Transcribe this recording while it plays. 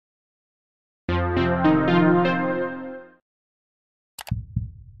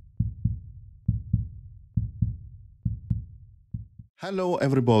Hello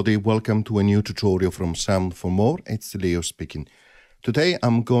everybody, welcome to a new tutorial from Sound for More. It's Leo speaking. Today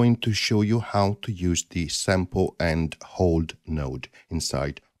I'm going to show you how to use the sample and hold node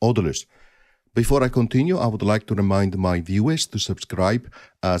inside Audulus. Before I continue, I would like to remind my viewers to subscribe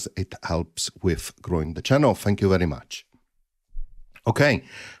as it helps with growing the channel. Thank you very much. Okay,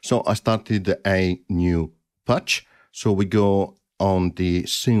 so I started a new patch. So we go on the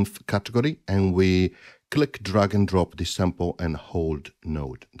Synth category and we click, drag and drop the sample and hold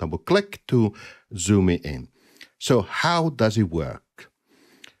node. Double click to zoom it in. So how does it work?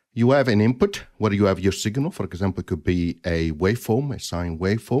 You have an input where you have your signal. For example, it could be a waveform, a sine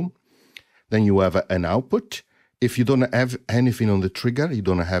waveform. Then you have an output. If you don't have anything on the trigger, you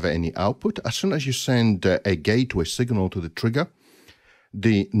don't have any output. As soon as you send a gate or a signal to the trigger,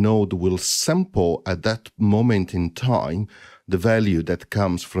 the node will sample at that moment in time the value that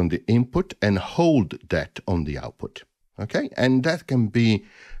comes from the input and hold that on the output. Okay, and that can be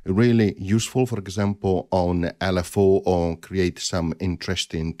really useful, for example, on LFO or create some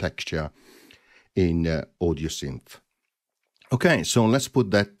interesting texture in audio synth. Okay, so let's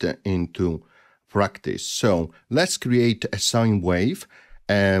put that into practice. So let's create a sine wave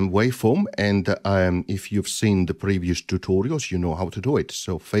waveform, and if you've seen the previous tutorials, you know how to do it.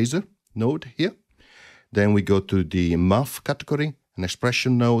 So Phasor Node here. Then we go to the math category, an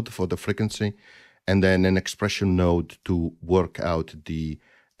expression node for the frequency, and then an expression node to work out the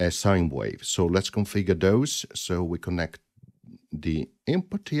sine wave. So let's configure those. So we connect the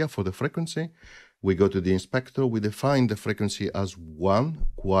input here for the frequency. We go to the inspector. We define the frequency as 1,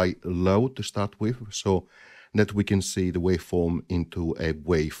 quite low to start with, so that we can see the waveform into a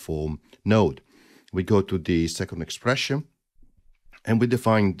waveform node. We go to the second expression, and we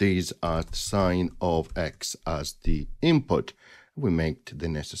define these as sine of x as the input. We make the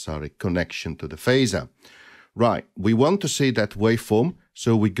necessary connection to the phasor. Right, we want to see that waveform,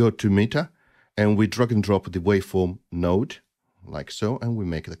 so we go to meter, and we drag and drop the waveform node, like so, and we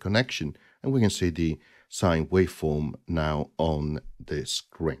make the connection. And we can see the sine waveform now on the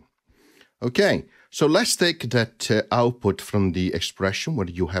screen. Okay, so let's take that output from the expression where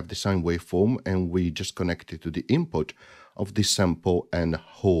you have the sine waveform, and we just connect it to the input of the sample and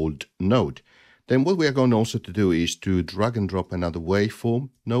hold node. Then what we are going also to do is to drag and drop another waveform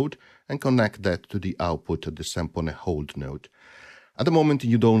node and connect that to the output of the sample and hold node. At the moment,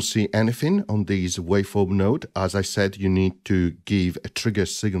 you don't see anything on this waveform node. As I said, you need to give a trigger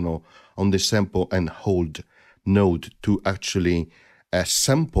signal on the sample and hold node to actually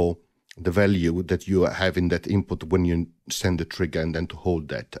sample the value that you have in that input when you send the trigger, and then to hold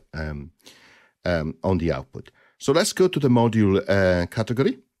that on the output. So let's go to the module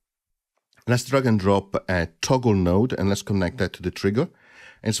category. Let's drag and drop a toggle node, and let's connect that to the trigger.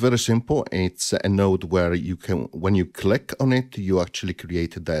 It's very simple. It's a node where you can, when you click on it, you actually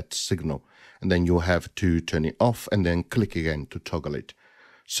create that signal, and then you have to turn it off and then click again to toggle it.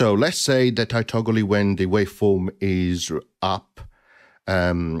 So let's say that I toggle it when the waveform is up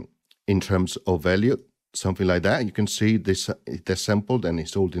in terms of value, something like that. You can see this, it's sampled and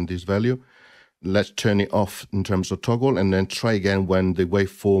it's holding this value. Let's turn it off in terms of toggle, and then try again when the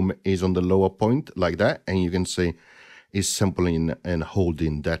waveform is on the lower point, like that, and you can see it's sampling and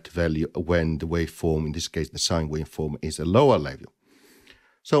holding that value when the waveform, in this case the sine waveform, is a lower level.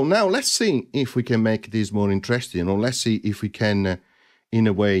 So now let's see if we can make this more interesting, or let's see if we can in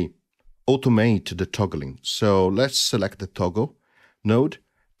a way automate the toggling. So let's select the toggle node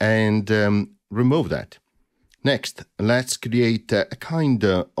and remove that. Next, let's create a kind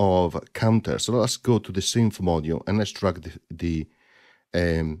of counter. So let's go to the Synth module and let's drag the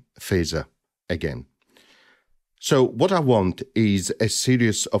phasor again. So what I want is a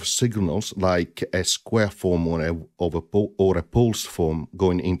series of signals like a square form or a pulse form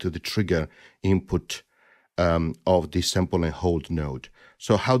going into the trigger input of the sample and hold node.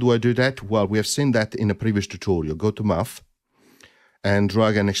 So how do I do that? Well, we have seen that in a previous tutorial. Go to math and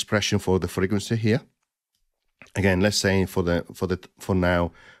drag an expression for the frequency here. Again, let's say for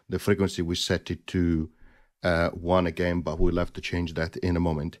now the frequency we set it to 1 again, but we'll have to change that in a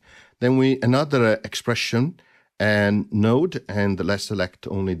moment. Then another expression and node, and let's select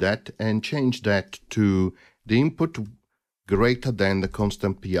only that and change that to the input greater than the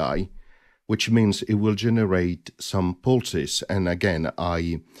constant pi, which means it will generate some pulses. And again,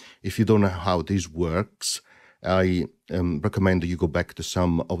 if you don't know how this works, I recommend that you go back to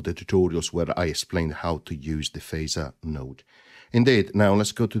some of the tutorials where I explained how to use the phasor node. Indeed, now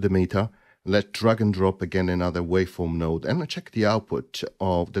let's go to the meter. Let's drag and drop again another waveform node, and let's check the output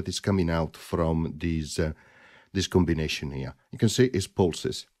that is coming out from this combination here. You can see it's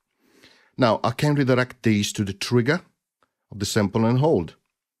pulses. Now I can redirect these to the trigger of the sample and hold,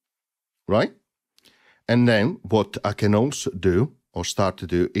 right? And then what I can also do, or start to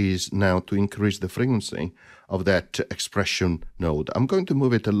do, is now to increase the frequency of that expression node. I'm going to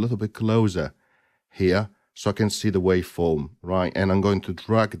move it a little bit closer here so I can see the waveform, right? And I'm going to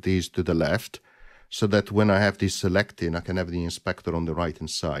drag these to the left so that when I have this selected, I can have the inspector on the right hand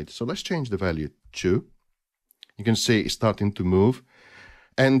side. So let's change the value to. You can see it's starting to move.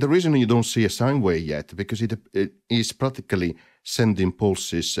 And the reason you don't see a sine wave yet, because it is practically sending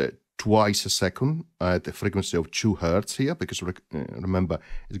pulses twice a second at a frequency of 2 hertz here, because remember,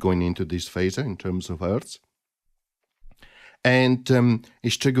 it's going into this phasor in terms of hertz. And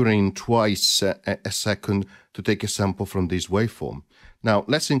it's triggering twice a second to take a sample from this waveform. Now,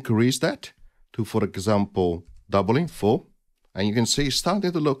 let's increase that to, for example, doubling 4. And you can see it's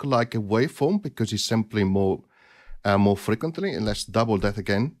starting to look like a waveform because it's sampling more frequently. And let's double that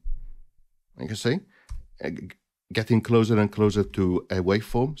again. You can see getting closer and closer to a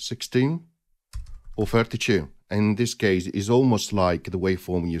waveform, 16 or 32. And in this case, it's almost like the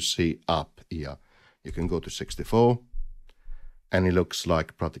waveform you see up here. You can go to 64, and it looks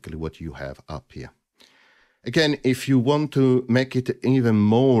like practically what you have up here. Again, if you want to make it even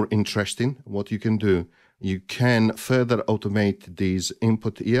more interesting, what you can do, you can further automate this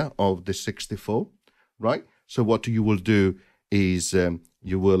input here of the 64, right? So what you will do is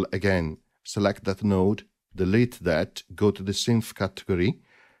you will, again, select that node, delete that, go to the synth category,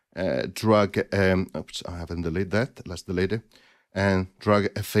 drag, oops, I haven't deleted that, let's delete it, and drag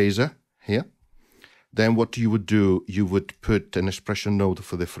a phasor here. Then what you would do, you would put an expression node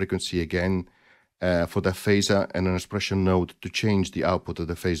for the frequency again, for the phasor, and an expression node to change the output of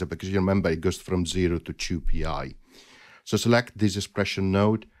the phasor, because you remember it goes from 0 to 2 pi. So select this expression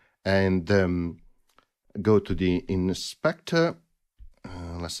node and go to the inspector.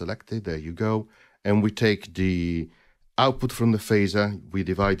 Let's select it, there you go. And we take the output from the phasor, we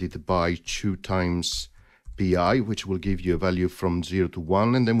divide it by 2 times pi, which will give you a value from 0 to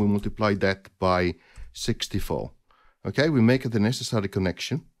 1, and then we multiply that by 64. Okay, we make the necessary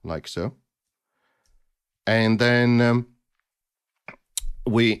connection, like so. And then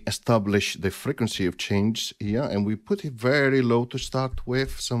we establish the frequency of change here, and we put it very low to start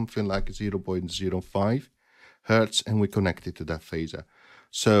with, something like 0.05 hertz, and we connect it to that phasor.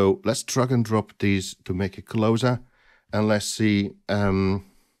 So let's drag and drop these to make it closer, and let's see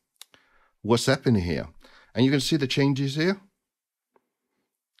what's happening here. And you can see the changes here.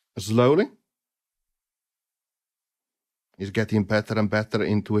 Slowly, it's getting better and better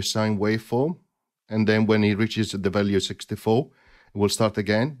into a sine waveform. And then when it reaches the value 64, it will start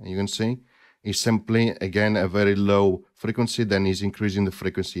again. And you can see it's simply, again, a very low frequency, then it's increasing the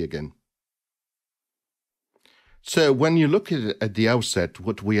frequency again. So when you look at the outset,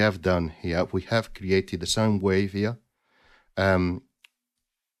 what we have done here, we have created a sine wave here.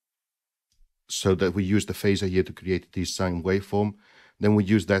 So that we use the phasor here to create this sine waveform. Then we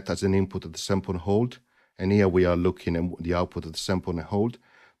use that as an input of the sample and hold. And here we are looking at the output of the sample and hold.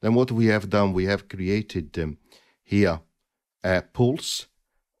 Then what we have done, we have created here a pulse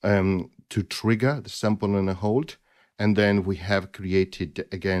to trigger the sample and hold. And then we have created,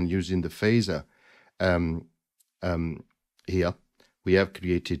 again, using the phasor here, we have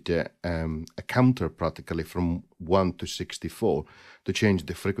created a counter practically from 1 to 64 to change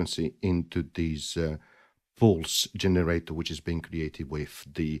the frequency into this pulse generator, which is being created with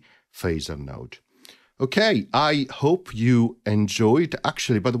the Phasor node. Okay, I hope you enjoyed.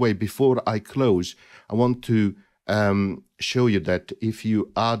 Actually, by the way, before I close, I want to show you that if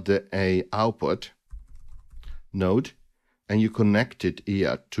you add a output node and you connect it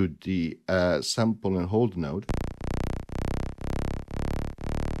here to the sample and hold node,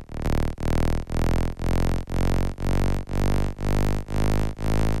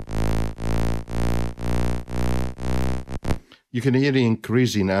 you can hear it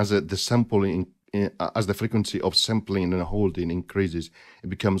increasing as the sampling, as the frequency of sampling and holding increases. It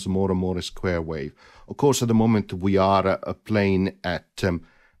becomes more and more a square wave. Of course, at the moment we are playing at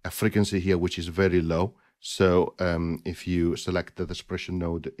a frequency here which is very low. So if you select that expression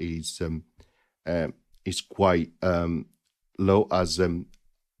node is quite low as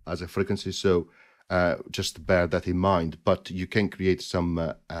a frequency. So just bear that in mind. But you can create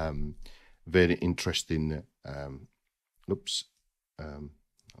some very interesting. Oops.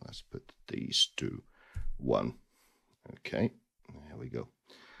 Let's put these to 1. Okay, there we go.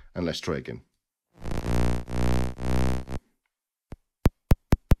 And let's try again.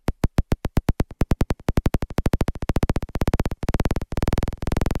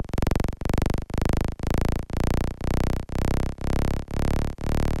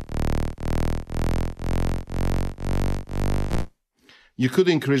 You could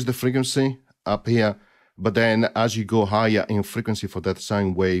increase the frequency up here, but then as you go higher in frequency for that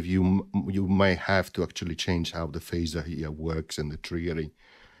sine wave, you may have to actually change how the phasor here works and the triggering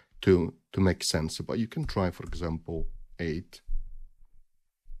to make sense. But you can try, for example, 8.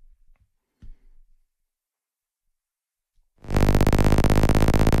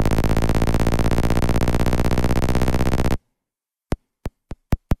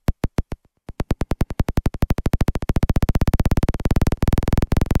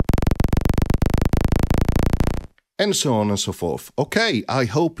 And so on and so forth. Okay, I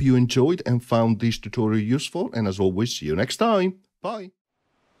hope you enjoyed and found this tutorial useful, and as always, see you next time. Bye.